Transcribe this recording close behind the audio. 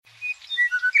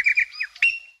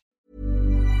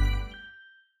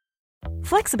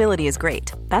Flexibility is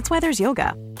great. That's why there's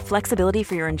yoga. Flexibility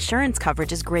for your insurance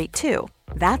coverage is great too.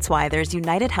 That's why there's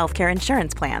United Healthcare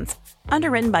Insurance Plans.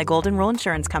 Underwritten by Golden Rule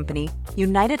Insurance Company,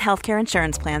 United Healthcare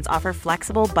Insurance Plans offer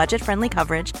flexible, budget-friendly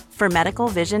coverage for medical,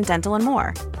 vision, dental, and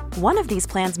more. One of these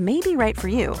plans may be right for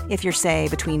you if you're, say,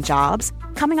 between jobs,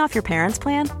 coming off your parents'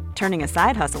 plan, turning a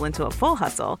side hustle into a full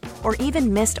hustle, or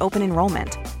even missed open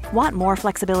enrollment. Want more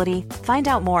flexibility? Find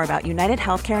out more about United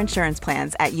Healthcare Insurance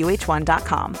Plans at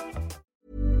uh1.com.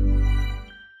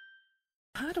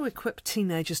 How to equip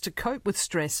teenagers to cope with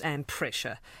stress and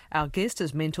pressure. Our guest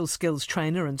is mental skills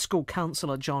trainer and school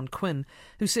counsellor John Quinn,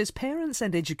 who says parents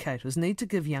and educators need to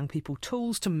give young people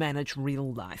tools to manage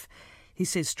real life. He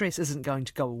says stress isn't going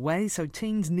to go away, so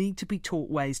teens need to be taught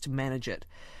ways to manage it.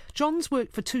 John's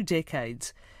worked for 2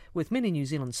 decades with many New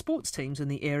Zealand sports teams in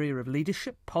the area of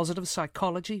leadership, positive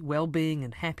psychology, well-being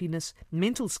and happiness,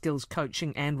 mental skills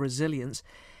coaching and resilience.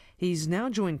 He's now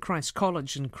joined Christ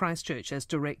College in Christchurch as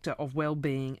Director of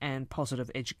Wellbeing and Positive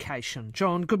Education.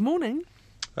 John, good morning.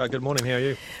 Good morning, how are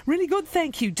you? Really good,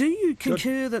 thank you. Do you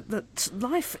concur that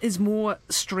life is more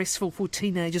stressful for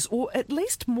teenagers, or at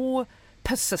least more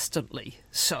persistently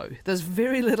so? There's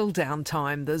very little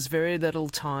downtime, there's very little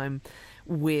time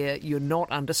where you're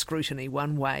not under scrutiny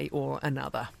one way or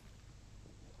another.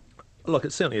 Look,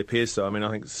 it certainly appears so. I mean,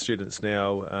 I think students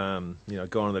now,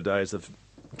 gone are the days of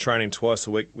training twice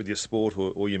a week with your sport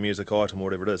or your music item or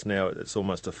whatever it is. Now it's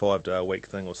almost a 5-day-a-week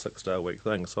thing or 6-day-a-week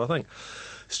thing. So I think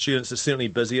students are certainly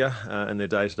busier in their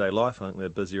day-to-day life. I think they're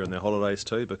busier in their holidays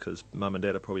too, because mum and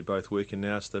dad are probably both working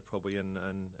now, so they're probably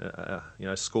in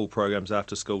school programs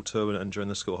after school too and during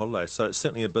the school holidays. So it's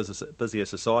certainly a busier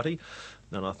society,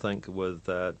 and I think with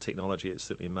technology it's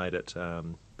certainly made it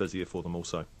busier for them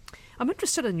also. I'm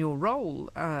interested in your role.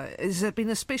 Has it been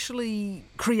a specially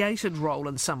created role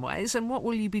in some ways, and what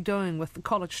will you be doing with the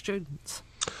college students?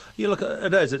 Yeah, look,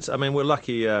 it is. We're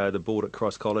lucky the board at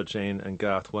Christ College and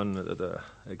Garth Wynn, the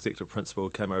executive principal,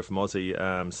 came over from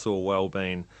Aussie, saw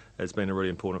wellbeing has been a really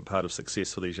important part of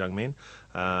success for these young men.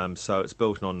 So it's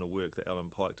built on the work that Alan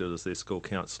Pike did as their school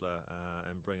counsellor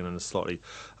and bringing in a slightly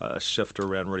shift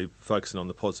around really focusing on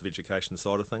the positive education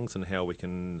side of things and how we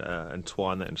can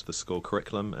entwine that into the school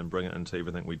curriculum and bring it into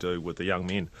everything we do with the young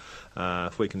men.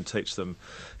 If we can teach them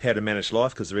how to manage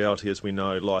life, because the reality is we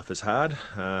know life is hard,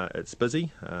 it's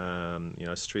busy,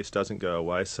 stress doesn't go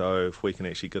away, so if we can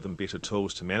actually give them better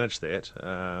tools to manage that,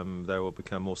 they will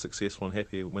become more successful and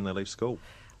happy when they leave school.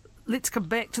 Let's come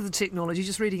back to the technology.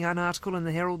 Just reading an article in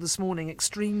the Herald this morning.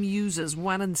 Extreme users,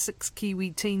 1 in 6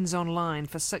 Kiwi teens online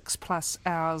for 6+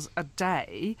 hours a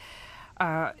day.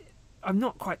 I'm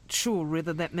not quite sure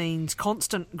whether that means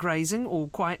constant grazing or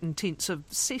quite intensive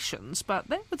sessions, but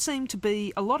that would seem to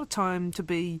be a lot of time to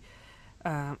be,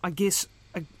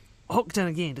 hooked in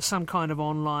again to some kind of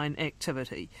online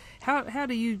activity. How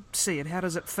do you see it? How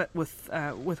does it fit with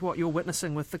what you're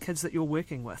witnessing with the kids that you're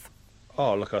working with?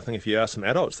 Oh, look, I think if you ask some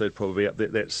adults, they'd probably be up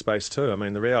that space too. I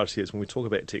mean, the reality is when we talk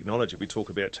about technology, we talk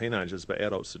about teenagers, but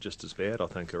adults are just as bad, I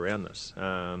think, around this.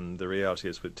 The reality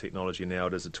is with technology now,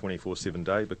 it is a 24/7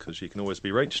 day because you can always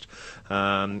be reached.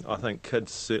 I think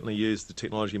kids certainly use the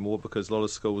technology more because a lot of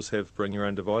schools have bring your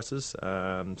own devices,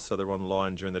 so they're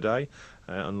online during the day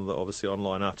and obviously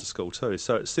online after school too.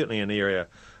 So it's certainly an area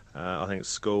I think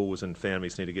schools and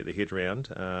families need to get their head around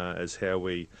is how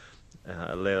we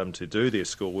allow them to do their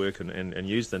schoolwork and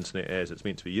use the internet as it's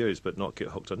meant to be used, but not get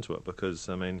hooked into it, because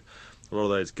I mean a lot of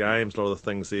those games, a lot of the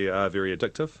things there are very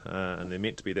addictive and they're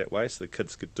meant to be that way, so the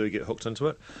kids do get hooked into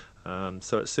it.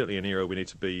 So it's certainly an area we need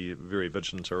to be very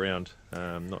vigilant around,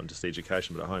 not in just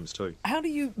education but at homes too. How do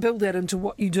you build that into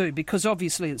what you do? Because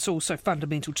obviously it's also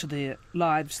fundamental to their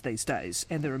lives these days,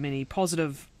 and there are many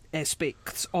positive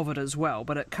aspects of it as well,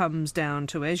 but it comes down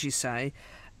to, as you say,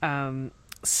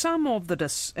 some of the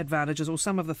disadvantages or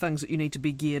some of the things that you need to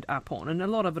be geared up on. And a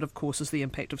lot of it, of course, is the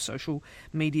impact of social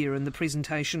media and the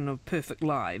presentation of perfect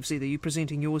lives, either you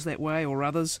presenting yours that way or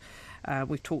others.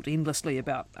 We've talked endlessly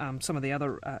about some of the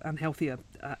other unhealthier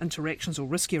interactions or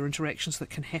riskier interactions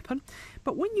that can happen.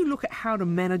 But when you look at how to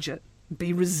manage it,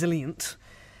 be resilient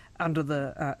under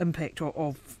the impact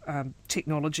of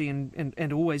technology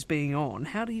and always being on,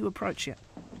 how do you approach it?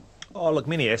 Oh, look,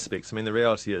 many aspects. I mean, the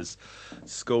reality is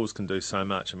schools can do so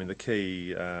much. I mean, the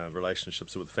key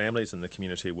relationships are with families and the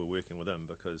community we're working within,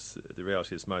 because the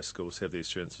reality is most schools have their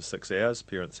students for 6 hours,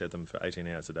 parents have them for 18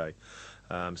 hours a day.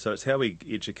 So it's how we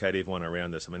educate everyone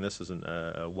around this. I mean, this isn't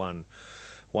a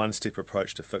one-step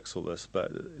approach to fix all this,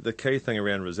 but the key thing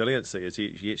around resiliency is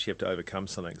you actually have to overcome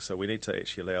something. So we need to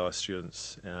actually allow our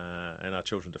students and our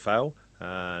children to fail.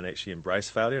 and actually embrace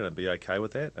failure and be okay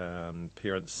with that.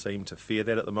 Parents seem to fear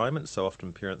that at the moment, so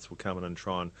often parents will come in and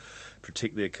try and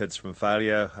protect their kids from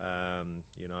failure,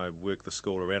 work the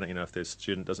school around it. If their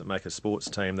student doesn't make a sports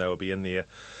team, they will be in there.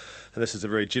 And this is a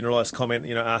very generalised comment,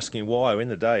 asking why. In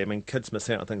the day, kids miss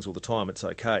out on things all the time. It's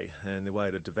okay. And the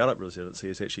way to develop resiliency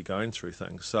is actually going through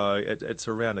things. So it's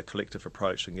around a collective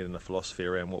approach and getting a philosophy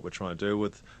around what we're trying to do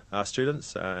with our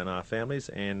students and our families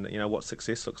and, what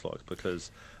success looks like. Because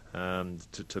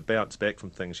to bounce back from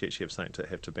things, you actually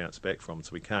have to bounce back from.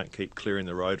 So we can't keep clearing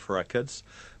the road for our kids.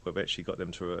 We've actually got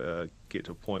them to get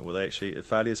to a point where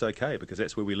failure is okay, because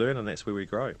that's where we learn and that's where we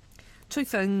grow. Two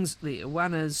things there.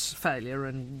 One is failure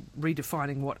and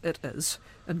redefining what it is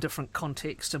in different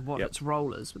contexts and what its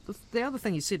role is. But the other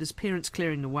thing you said is parents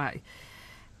clearing the way.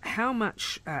 How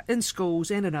much in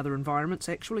schools and in other environments,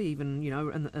 actually, even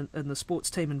in the sports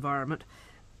team environment,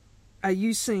 are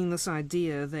you seeing this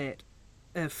idea that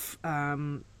if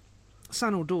son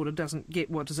or daughter doesn't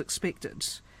get what is expected,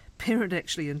 parent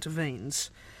actually intervenes?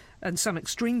 In some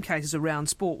extreme cases around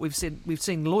sport, we've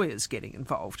seen lawyers getting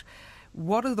involved.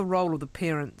 What are the role of the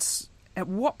parents? At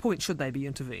what point should they be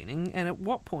intervening, and at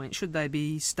what point should they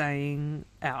be staying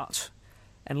out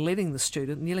and letting the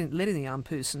student, letting the young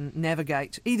person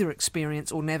navigate either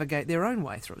experience or navigate their own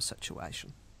way through a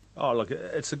situation? Oh, look,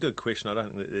 it's a good question. I don't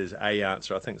think that there's a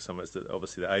answer. I think some of it's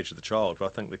obviously the age of the child, but I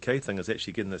think the key thing is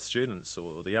actually getting the students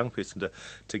or the young person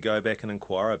to go back and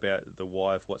inquire about the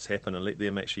why of what's happened and let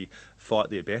them actually fight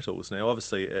their battles. Now,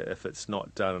 obviously, if it's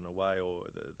not done in a way or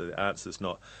the answer's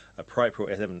not appropriate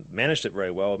or haven't managed it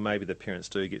very well, maybe the parents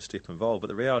do get step involved. But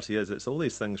the reality is it's all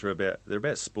these things they're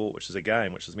about sport, which is a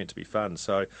game, which is meant to be fun.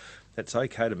 So it's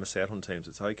okay to miss out on teams.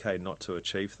 It's okay not to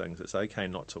achieve things. It's okay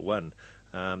not to win.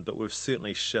 But we've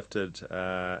certainly shifted,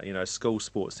 school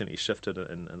sports certainly shifted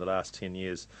in the last 10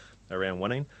 years around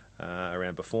winning,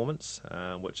 around performance,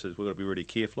 which we've got to be really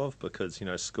careful of because,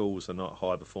 schools are not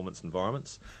high performance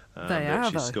environments. They are,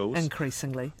 though, schools.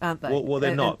 Increasingly, aren't they? Well,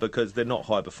 they're not because they're not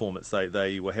high performance.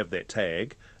 They will have that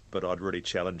tag, but I'd really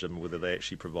challenge them whether they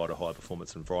actually provide a high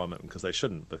performance environment because they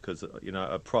shouldn't because,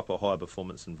 a proper high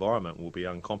performance environment will be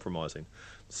uncompromising.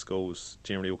 Schools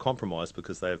generally will compromise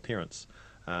because they have parents.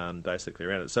 Basically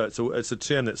around it. So it's a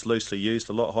term that's loosely used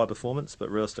a lot, high performance, but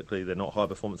realistically they're not high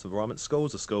performance environments.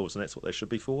 Schools are schools and that's what they should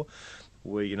be for.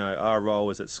 Our role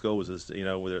is at schools is,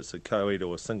 whether it's a co-ed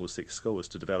or a single-sex school, is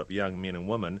to develop young men and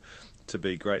women to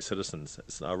be great citizens.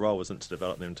 Our role isn't to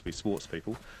develop them to be sports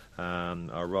people.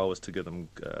 Our role is to give them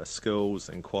skills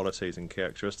and qualities and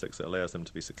characteristics that allows them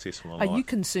to be successful in life. Are you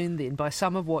concerned then by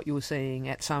some of what you're seeing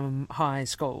at some high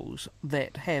schools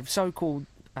that have so-called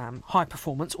high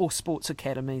performance or sports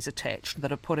academies attached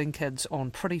that are putting kids on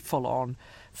pretty full-on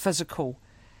physical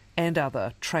and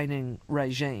other training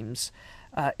regimes?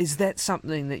 Is that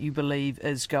something that you believe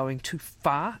is going too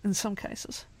far in some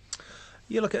cases?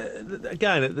 Yeah, look,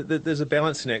 again, there's a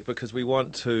balancing act because we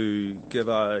want to give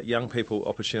our young people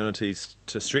opportunities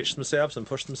to stretch themselves and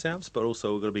push themselves, but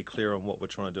also we've got to be clear on what we're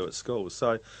trying to do at schools.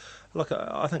 So, look,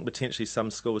 I think potentially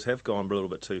some schools have gone a little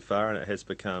bit too far and it has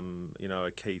become,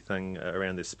 a key thing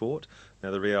around their sport.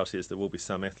 Now, the reality is there will be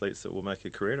some athletes that will make a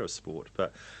career out of sport,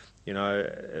 but,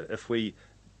 if we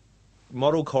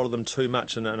model them too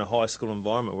much in a high school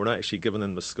environment, we're not actually giving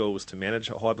them the skills to manage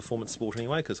a high performance sport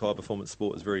anyway, because high performance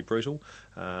sport is very brutal.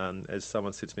 As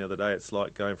someone said to me the other day, it's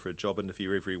like going for a job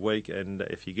interview every week, and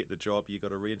if you get the job, you've got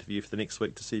to re-interview for the next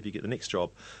week to see if you get the next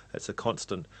job. It's a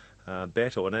constant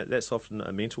battle, and that's often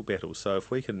a mental battle. So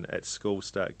if we can at school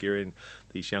start gearing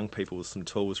these young people with some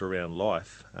tools around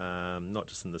life, not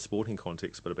just in the sporting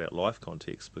context but about life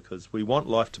context, because we want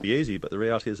life to be easy, but the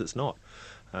reality is it's not.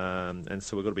 And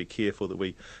so we've got to be careful that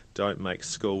we don't make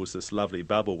schools this lovely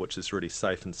bubble which is really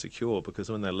safe and secure, because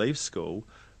when they leave school,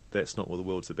 that's not what the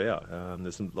world's about.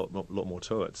 There's a lot more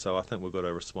to it. So I think we've got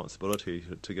a responsibility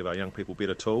to give our young people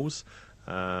better tools.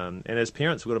 And as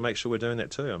parents, we've got to make sure we're doing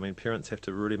that too. Parents have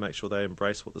to really make sure they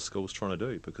embrace what the school's trying to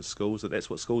do, because that's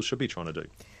what schools should be trying to do.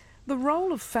 The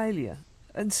role of failure,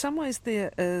 in some ways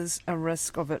there is a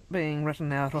risk of it being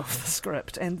written out of the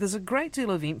script, and there's a great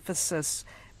deal of emphasis,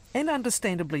 and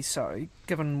understandably so,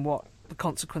 given what the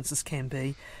consequences can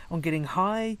be, on getting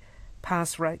high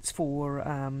pass rates for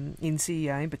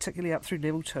NCEA, particularly up through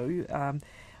level 2,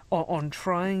 on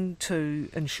trying to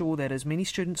ensure that as many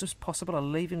students as possible are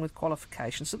leaving with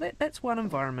qualifications. So that's one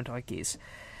environment, I guess.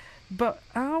 But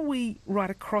are we right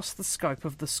across the scope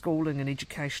of the schooling and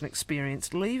education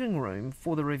experience leaving room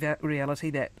for the reality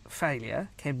that failure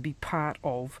can be part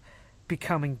of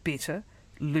becoming better,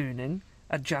 learning,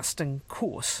 adjusting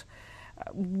course?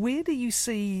 Where do you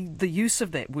see the use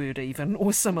of that word even,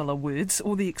 or similar words,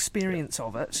 or the experience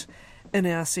of it in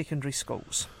our secondary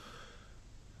schools?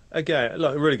 Again,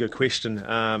 look, a really good question.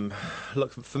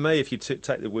 Look, for me, if you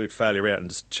take the word failure out and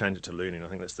just change it to learning, I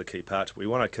think that's the key part. We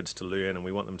want our kids to learn, and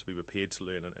we want them to be prepared to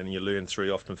learn, and you learn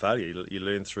through often failure. You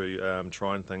learn through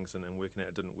trying things and working out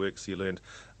it didn't work, so you learned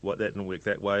what that didn't work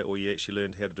that way, or you actually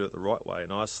learned how to do it the right way.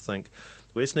 And I just think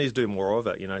we just need to do more of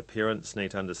it. Parents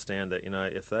need to understand that,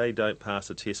 if they don't pass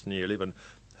a test in year 11,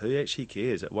 who actually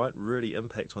cares? It won't really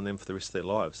impact on them for the rest of their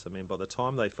lives. I mean, by the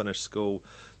time they finish school,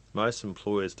 most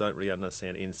employers don't really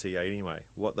understand NCEA anyway,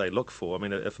 what they look for. I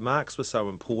mean, if marks were so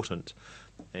important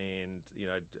and,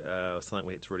 something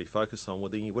we had to really focus on, well,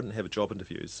 then you wouldn't have job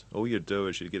interviews. All you'd do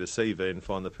is you'd get a CV and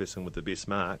find the person with the best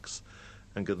marks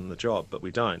and give them the job. But we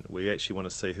don't. We actually want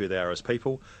to see who they are as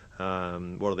people, what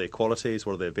are their qualities,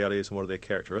 what are their values, and what are their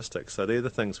characteristics. So they're the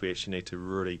things we actually need to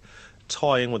really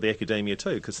tie in with the academia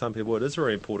too, because some people, it is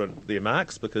very important, their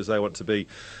marks, because they want to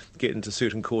get into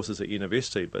certain courses at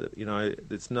university. But, I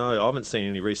haven't seen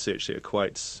any research that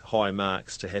equates high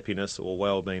marks to happiness or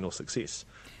well-being or success.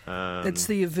 It's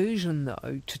the aversion,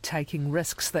 though, to taking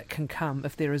risks that can come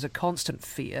if there is a constant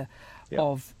fear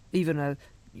of even a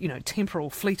temporal,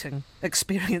 fleeting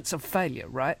experience of failure,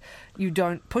 right? You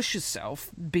don't push yourself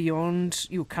beyond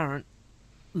your current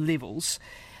levels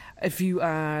if you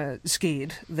are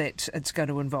scared that it's going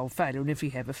to involve failure, and if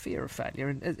you have a fear of failure.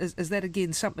 And is that,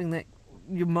 again, something that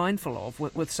you're mindful of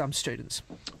with some students?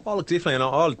 Oh, look, definitely, and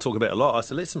I'll talk about it a lot. I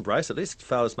said, let's embrace it. Let's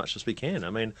fail as much as we can. I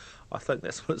mean, I think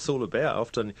that's what it's all about.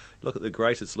 Often, look at the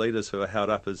greatest leaders who are held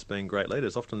up as being great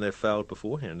leaders. Often they've failed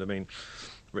beforehand. I mean,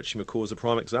 Richie McCaw's a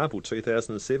prime example.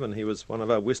 2007, he was one of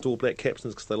our West All Black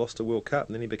captains because they lost a World Cup,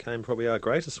 and then he became probably our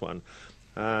greatest one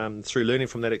through learning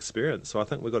from that experience. So I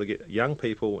think we've got to get young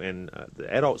people and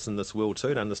the adults in this world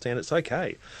too to understand it's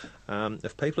okay.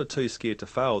 If people are too scared to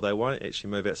fail, they won't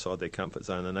actually move outside their comfort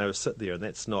zone, and they will sit there, and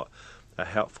that's not a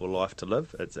helpful life to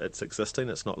live. It's existing,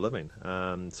 it's not living.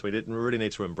 So we really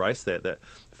need to embrace that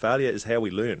failure is how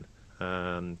we learn.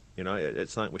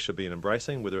 It's something we should be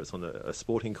embracing, whether it's on a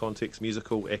sporting context,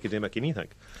 musical, academic, anything.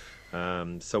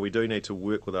 So we do need to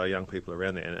work with our young people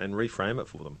around that and reframe it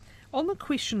for them. On the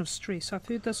question of stress, I've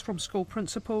heard this from school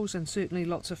principals and certainly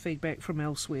lots of feedback from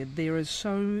elsewhere. There is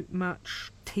so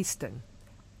much testing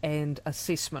and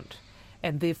assessment,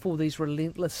 and therefore these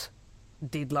relentless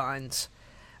deadlines.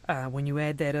 When you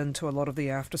add that into a lot of the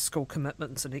after-school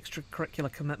commitments and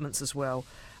extracurricular commitments as well,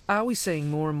 are we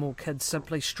seeing more and more kids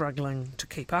simply struggling to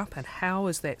keep up, and how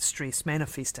is that stress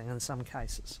manifesting in some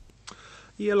cases?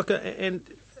 Yeah, look, and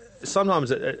sometimes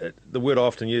the word I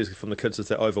often use from the kids is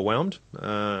they're overwhelmed,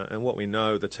 and what we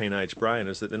know the teenage brain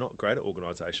is that they're not great at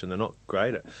organisation, they're not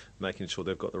great at making sure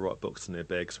they've got the right books in their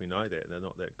bags. We know that they're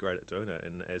not that great at doing it,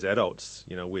 and as adults,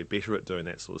 we're better at doing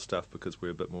that sort of stuff because we're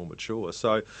a bit more mature.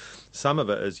 So some of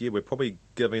it is, we're probably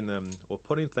giving them or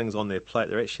putting things on their plate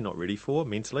they're actually not ready for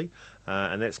mentally,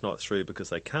 and that's not through because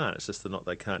they can't, it's just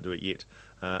they can't do it yet.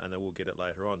 And they will get it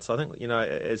later on. So I think,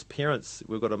 as parents,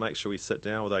 we've got to make sure we sit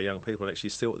down with our young people and actually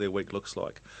see what their week looks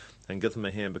like and give them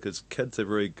a hand, because kids are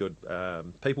very good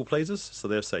people pleasers, so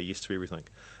they'll say yes to everything.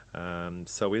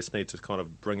 So we just need to kind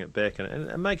of bring it back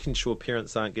and making sure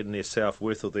parents aren't getting their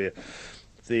self-worth or their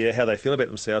how they feel about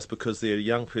themselves because their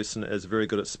young person is very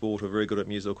good at sport or very good at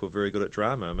music or very good at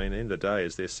drama. I mean, at the end of the day,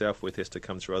 is their self-worth has to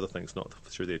come through other things, not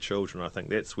through their children. I think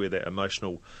that's where that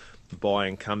emotional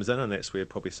buying comes in, and that's where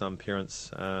probably some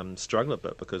parents struggle a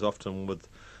bit, because often with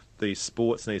these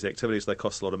sports and these activities, they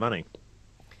cost a lot of money.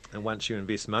 And once you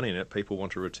invest money in it, people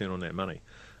want a return on that money.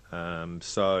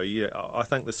 I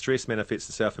think the stress manifests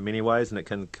itself in many ways, and it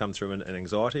can come through in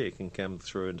anxiety, it can come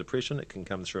through in depression, it can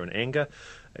come through in anger,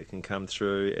 it can come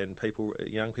through in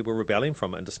young people rebelling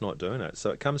from it and just not doing it. So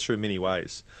it comes through many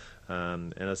ways.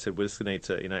 And I said we just need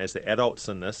to, as the adults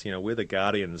in this, we're the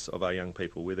guardians of our young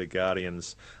people. We're the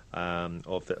guardians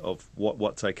of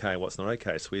what's okay and what's not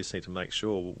okay. So we just need to make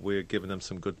sure we're giving them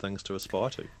some good things to aspire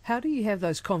to. How do you have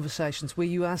those conversations where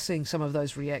you are seeing some of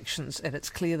those reactions and it's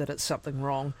clear that it's something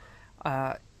wrong,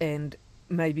 and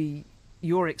maybe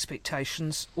your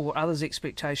expectations or others'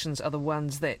 expectations are the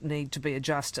ones that need to be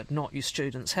adjusted, not your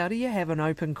students? How do you have an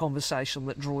open conversation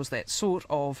that draws that sort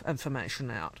of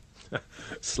information out?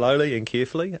 Slowly and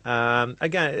carefully.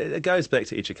 Again, it goes back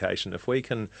to education. If we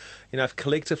can, if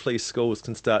collectively schools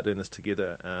can start doing this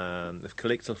together, if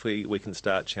collectively we can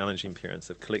start challenging parents,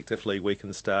 if collectively we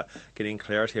can start getting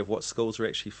clarity of what schools are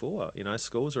actually for.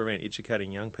 Schools are around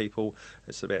educating young people.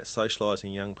 It's about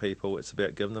socialising young people. It's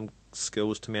about giving them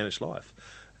skills to manage life.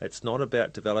 It's not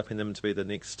about developing them to be the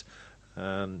next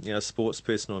sports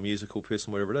person or musical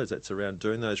person, whatever it is. It's around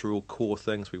doing those real core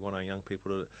things we want our young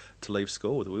people to leave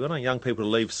school with. We want our young people to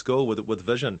leave school with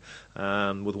vision,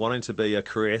 with wanting to be a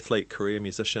career athlete, career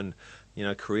musician,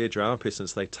 career drama person,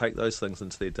 so they take those things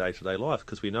into their day-to-day life,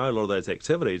 because we know a lot of those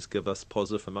activities give us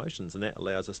positive emotions, and that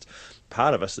allows us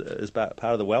part of us is part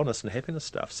of the wellness and happiness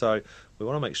stuff. So we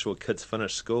want to make sure kids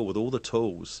finish school with all the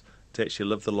tools to actually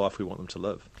live the life we want them to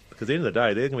live, because at the end of the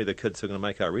day they're going to be the kids who are going to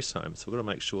make our rest home, so we've got to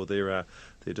make sure they're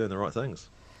doing the right things.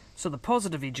 So the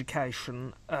positive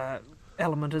education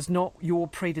element is not your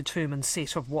predetermined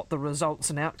set of what the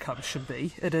results and outcomes should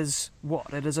be. It is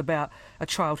what? It is about a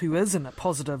child who is in a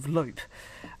positive loop,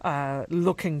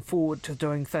 looking forward to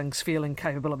doing things, feeling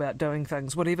capable about doing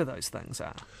things, whatever those things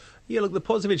are. Yeah, look, the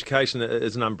positive education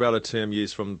is an umbrella term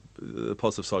used from the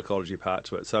positive psychology part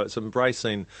to it. So it's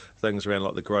embracing things around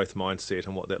like the growth mindset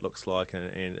and what that looks like, and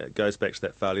it goes back to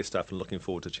that failure stuff and looking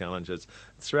forward to challenges.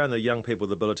 It's around the young people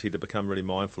the ability to become really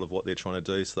mindful of what they're trying to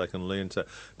do, so they can learn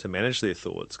to manage their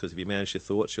thoughts, because if you manage your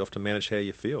thoughts, you often manage how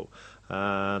you feel.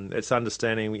 It's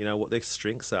understanding, what their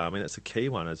strengths are. I mean, it's a key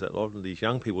one, is that a lot of these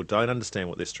young people don't understand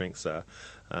what their strengths are,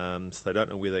 so they don't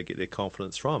know where they get their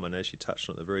confidence from. And as you touched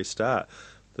on at the very start,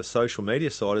 the social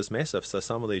media side is massive. So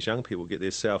some of these young people get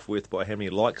their self-worth by how many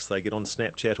likes they get on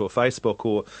Snapchat or Facebook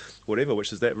or whatever,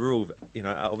 which is that real,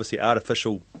 obviously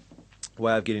artificial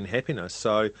way of getting happiness.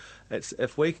 So it's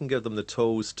if we can give them the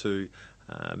tools to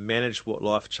manage what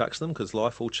life chucks them, because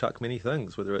life will chuck many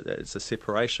things, whether it's a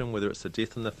separation, whether it's a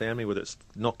death in the family, whether it's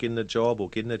not getting a job or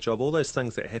getting a job, all those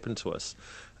things that happen to us.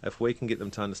 If we can get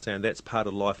them to understand that's part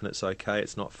of life and it's okay,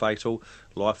 it's not fatal,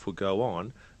 life will go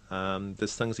on.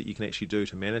 There's things that you can actually do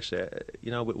to manage that.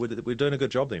 We're doing a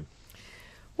good job then.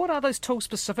 What are those tools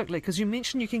specifically? Because you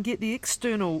mentioned you can get the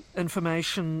external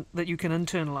information that you can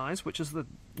internalise, which is the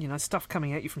stuff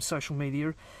coming at you from social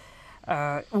media,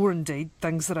 or indeed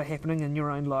things that are happening in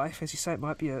your own life. As you say, it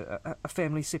might be a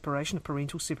family separation, a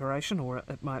parental separation, or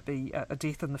it might be a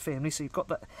death in the family. So you've got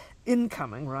the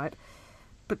incoming, right?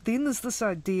 But then there's this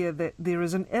idea that there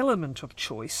is an element of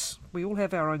choice. We all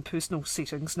have our own personal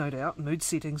settings, no doubt, mood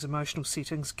settings, emotional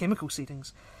settings, chemical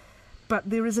settings. But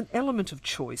there is an element of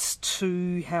choice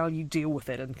to how you deal with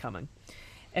that incoming.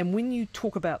 And when you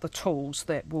talk about the tools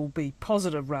that will be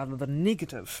positive rather than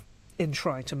negative in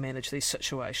trying to manage these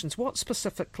situations, what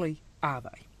specifically are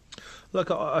they? Look,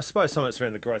 I suppose some of it's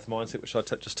around the growth mindset, which I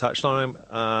just touched on.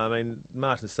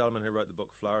 Martin Seligman, who wrote the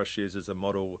book Flourish, uses a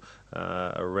model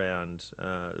around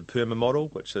the PERMA model,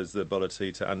 which is the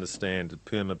ability to understand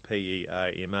PERMA,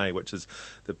 P-E-R-M-A, which is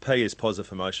the P is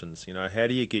positive emotions. How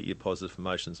do you get your positive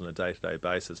emotions on a day-to-day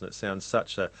basis? And it sounds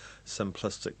such a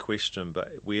simplistic question,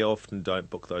 but we often don't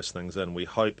book those things in. We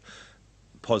hope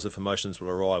positive emotions will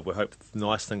arrive. We hope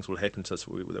nice things will happen to us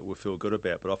that we'll feel good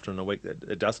about, but often in a week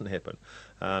it doesn't happen.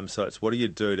 So it's what do you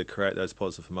do to create those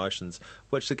positive emotions,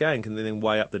 which again can then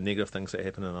weigh up the negative things that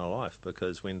happen in our life,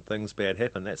 because when things bad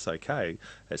happen, that's okay.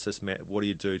 It's just what do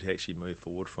you do to actually move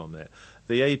forward from that.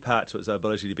 The E part to it is our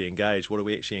ability to be engaged. What are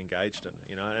we actually engaged in?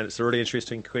 And it's a really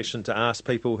interesting question to ask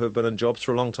people who have been in jobs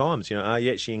for a long time. Are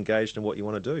you actually engaged in what you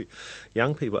want to do?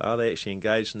 Young people, are they actually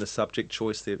engaged in the subject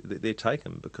choice they're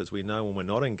taking? Because we know when we're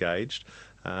not engaged,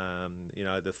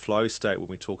 the flow state when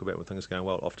we talk about when things are going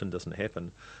well often doesn't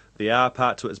happen. The R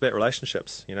part to it is about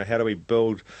relationships. How do we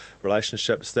build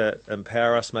relationships that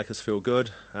empower us, make us feel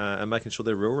good, and making sure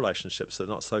they're real relationships, they're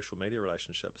not social media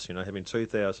relationships. Having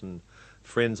 2,000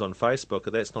 friends on Facebook,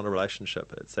 that's not a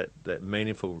relationship. It's that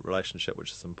meaningful relationship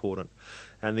which is important.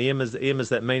 And the M is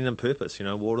that meaning and purpose.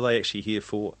 What are they actually here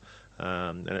for?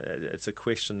 And it's a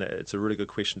question it's a really good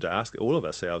question to ask all of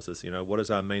ourselves is, what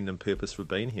is our meaning and purpose for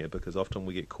being here? Because often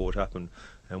we get caught up in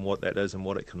what that is and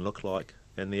what it can look like.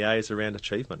 And the A is around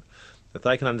achievement. If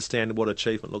they can understand what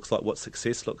achievement looks like, what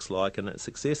success looks like, and it's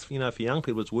success, for young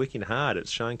people, it's working hard, it's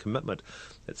showing commitment,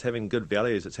 it's having good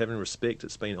values, it's having respect,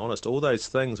 it's being honest, all those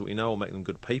things that we know will make them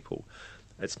good people.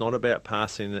 It's not about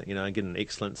passing, and getting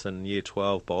excellence in Year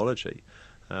 12 biology.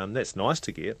 That's nice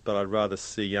to get, but I'd rather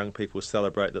see young people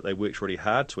celebrate that they worked really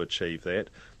hard to achieve that,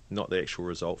 not the actual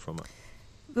result from it.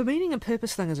 The meaning and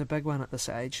purpose thing is a big one at this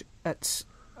age. It's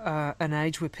an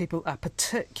age where people are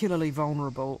particularly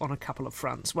vulnerable on a couple of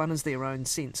fronts. One is their own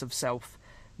sense of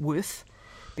self-worth,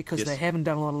 because yes. They haven't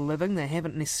done a lot of living. They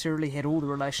haven't necessarily had all the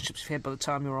relationships you've had by the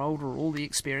time you're older, or all the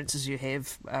experiences you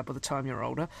have by the time you're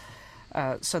older.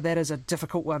 So that is a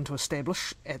difficult one to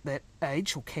establish at that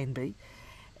age, or can be.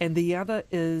 And the other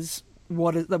is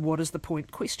what is the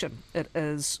point question. It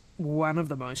is one of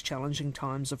the most challenging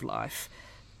times of life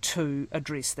to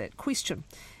address that question.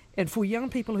 And for young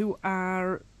people who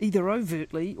are either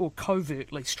overtly or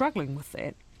covertly struggling with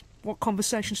that, what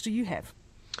conversations do you have?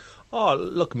 Oh,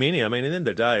 look, many. I mean, at the end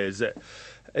of the day, is that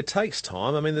it takes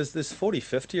time. I mean, there's 40,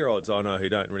 50-year-olds I know who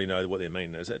don't really know what their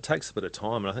meaning is. It takes a bit of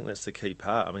time, and I think that's the key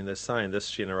part. I mean, they're saying this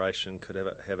generation could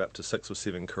have up to 6 or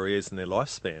 7 careers in their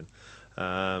lifespan.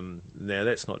 Now,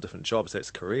 that's not different jobs, that's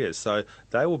careers. So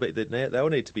they will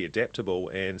need to be adaptable,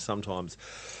 and sometimes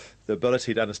the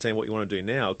ability to understand what you want to do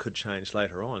now could change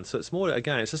later on. So it's more,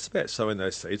 again, it's just about sowing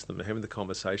those seeds to them and having the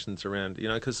conversations around,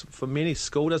 because for many,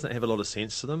 school doesn't have a lot of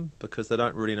sense to them because they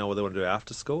don't really know what they want to do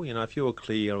after school. If you're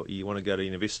clear you want to go to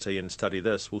university and study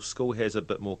this, well, school has a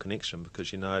bit more connection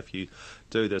because if you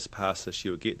do this, pass this,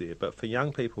 you'll get there. But for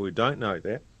young people who don't know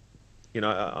that,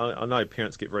 I know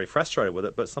parents get very frustrated with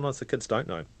it, but sometimes the kids don't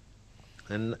know.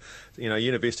 And,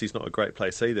 university's not a great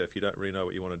place either if you don't really know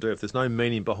what you want to do. If there's no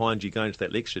meaning behind you going to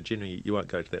that lecture, generally you won't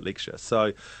go to that lecture.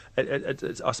 So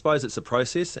I suppose it's a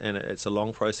process, and it's a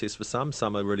long process for some.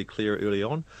 Some are really clear early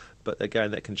on, but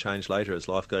again, that can change later as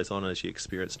life goes on, as you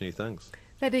experience new things.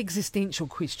 That existential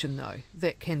question, though,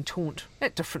 that can taunt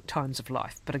at different times of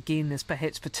life, but again is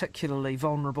perhaps particularly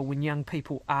vulnerable when young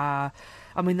people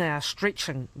they are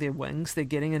stretching their wings, they're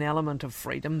getting an element of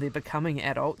freedom, they're becoming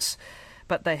adults,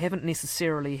 but they haven't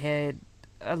necessarily had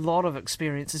a lot of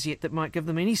experiences yet that might give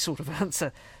them any sort of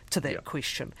answer to that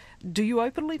question. Do you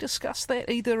openly discuss that,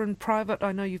 either in private?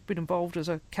 I know you've been involved as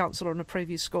a counsellor in a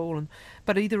previous school,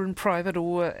 but either in private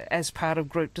or as part of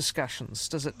group discussions.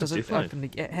 Does it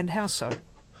openly, and how so?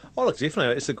 Oh, look,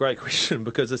 definitely. It's a great question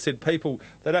because, as I said, people,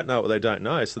 they don't know what they don't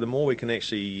know. So the more we can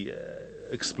actually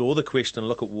explore the question and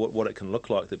look at what it can look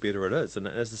like, the better it is. And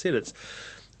as I said, it's,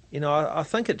 I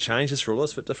think it changes for all of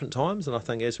us at different times, and I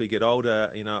think as we get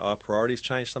older, our priorities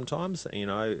change sometimes.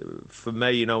 For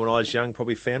me, when I was young,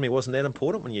 probably family wasn't that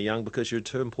important when you're young because you're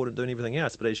too important doing everything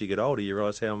else. But as you get older, you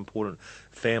realise how important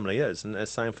family is, and the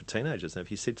same for teenagers. And if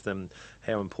you said to them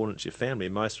how important is your family,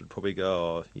 most would probably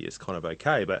go, "Oh, yeah, it's kind of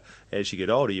okay." But as you get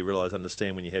older, you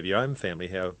understand when you have your own family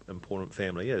how important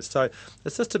family is. So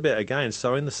it's just about, again,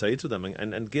 sowing the seeds with them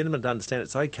and getting them to understand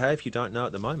it's okay if you don't know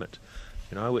at the moment.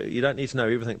 You don't need to know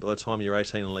everything by the time you're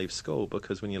 18 and leave school,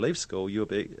 because when you leave school, you'll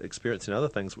be experiencing other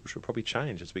things which will probably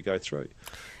change as we go through.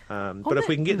 But if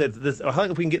we can get I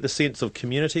think if we can get the sense of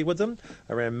community with them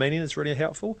around meaning, is really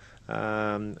helpful.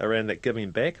 Around that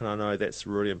giving back, and I know that's a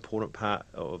really important part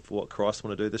of what Christ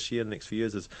want to do this year, the next few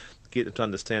years, is get them to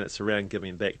understand it's around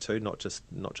giving back too, not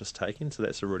just taking. So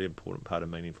that's a really important part of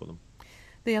meaning for them.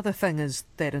 The other thing is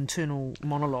that internal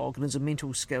monologue, and as a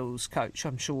mental skills coach,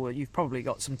 I'm sure you've probably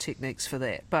got some techniques for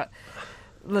that. But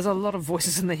there's a lot of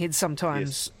voices in the head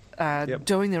sometimes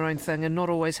doing their own thing, and not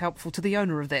always helpful to the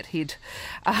owner of that head.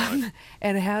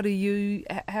 And how do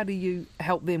you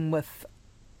help them with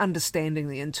understanding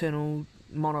the internal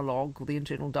monologue or the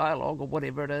internal dialogue or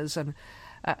whatever it is, and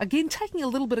again taking a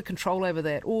little bit of control over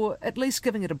that, or at least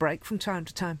giving it a break from time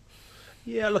to time?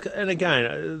 Yeah, look, and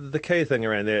again, the key thing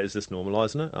around that is just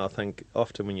normalising it. I think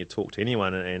often when you talk to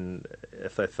anyone, and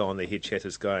if they find their head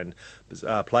chatters going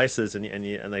places, and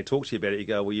they talk to you about it, you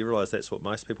go, well, you realise that's what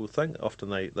most people think. Often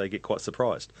they get quite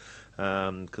surprised,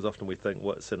 because often we think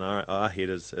what's in our head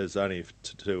is only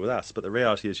to do with us. But the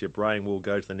reality is your brain will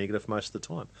go to the negative most of the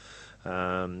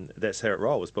time. That's how it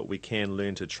rolls. But we can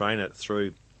learn to train it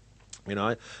through,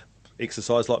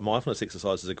 exercise like mindfulness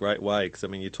exercise is a great way, because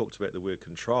you talked about the word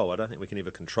control. I don't think we can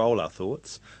ever control our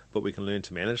thoughts, but we can learn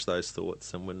to manage those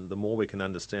thoughts. And the more we can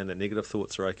understand that negative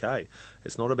thoughts are okay,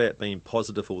 it's not about being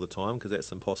positive all the time, because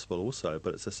that's impossible also,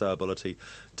 but it's just our ability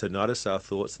to notice our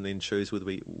thoughts and then choose whether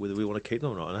we want to keep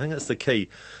them or not. And I think that's the key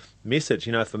message.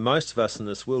 For most of us in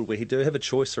this world, we do have a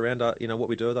choice around what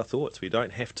we do with our thoughts. We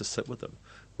don't have to sit with them.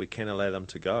 We can allow them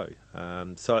to go.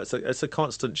 So it's a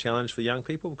constant challenge for young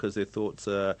people, because their thoughts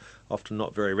are often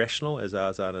not very rational, as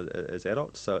ours are as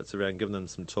adults. So it's around giving them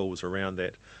some tools around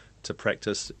that to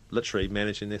practice literally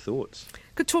managing their thoughts.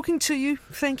 Good talking to you.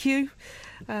 Thank you.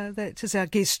 That is our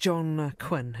guest, John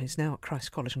Quinn, who's now at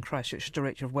Christ College in Christchurch,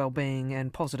 Director of Wellbeing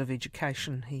and Positive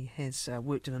Education. He has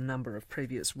worked in a number of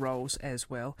previous roles as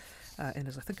well, and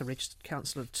is, I think, a registered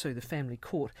counsellor to the Family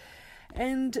Court.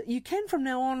 And you can from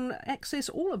now on access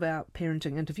all of our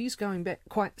parenting interviews going back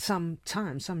quite some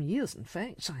time, some years in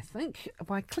fact, I think,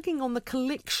 by clicking on the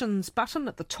collections button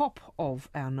at the top of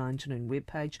our 9 to Noon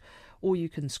webpage, or you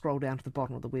can scroll down to the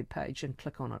bottom of the webpage and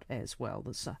click on it as well.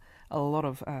 There's a lot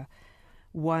of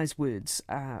wise words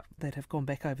that have gone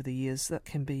back over the years that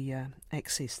can be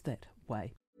accessed that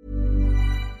way.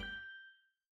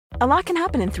 A lot can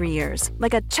happen in 3 years,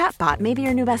 like a chatbot may be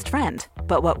your new best friend.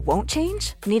 But what won't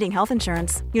change? Needing health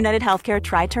insurance. United Healthcare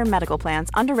Tri-Term Medical Plans,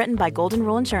 underwritten by Golden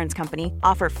Rule Insurance Company,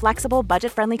 offer flexible,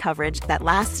 budget-friendly coverage that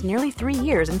lasts nearly 3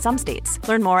 years in some states.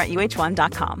 Learn more at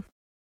uh1.com.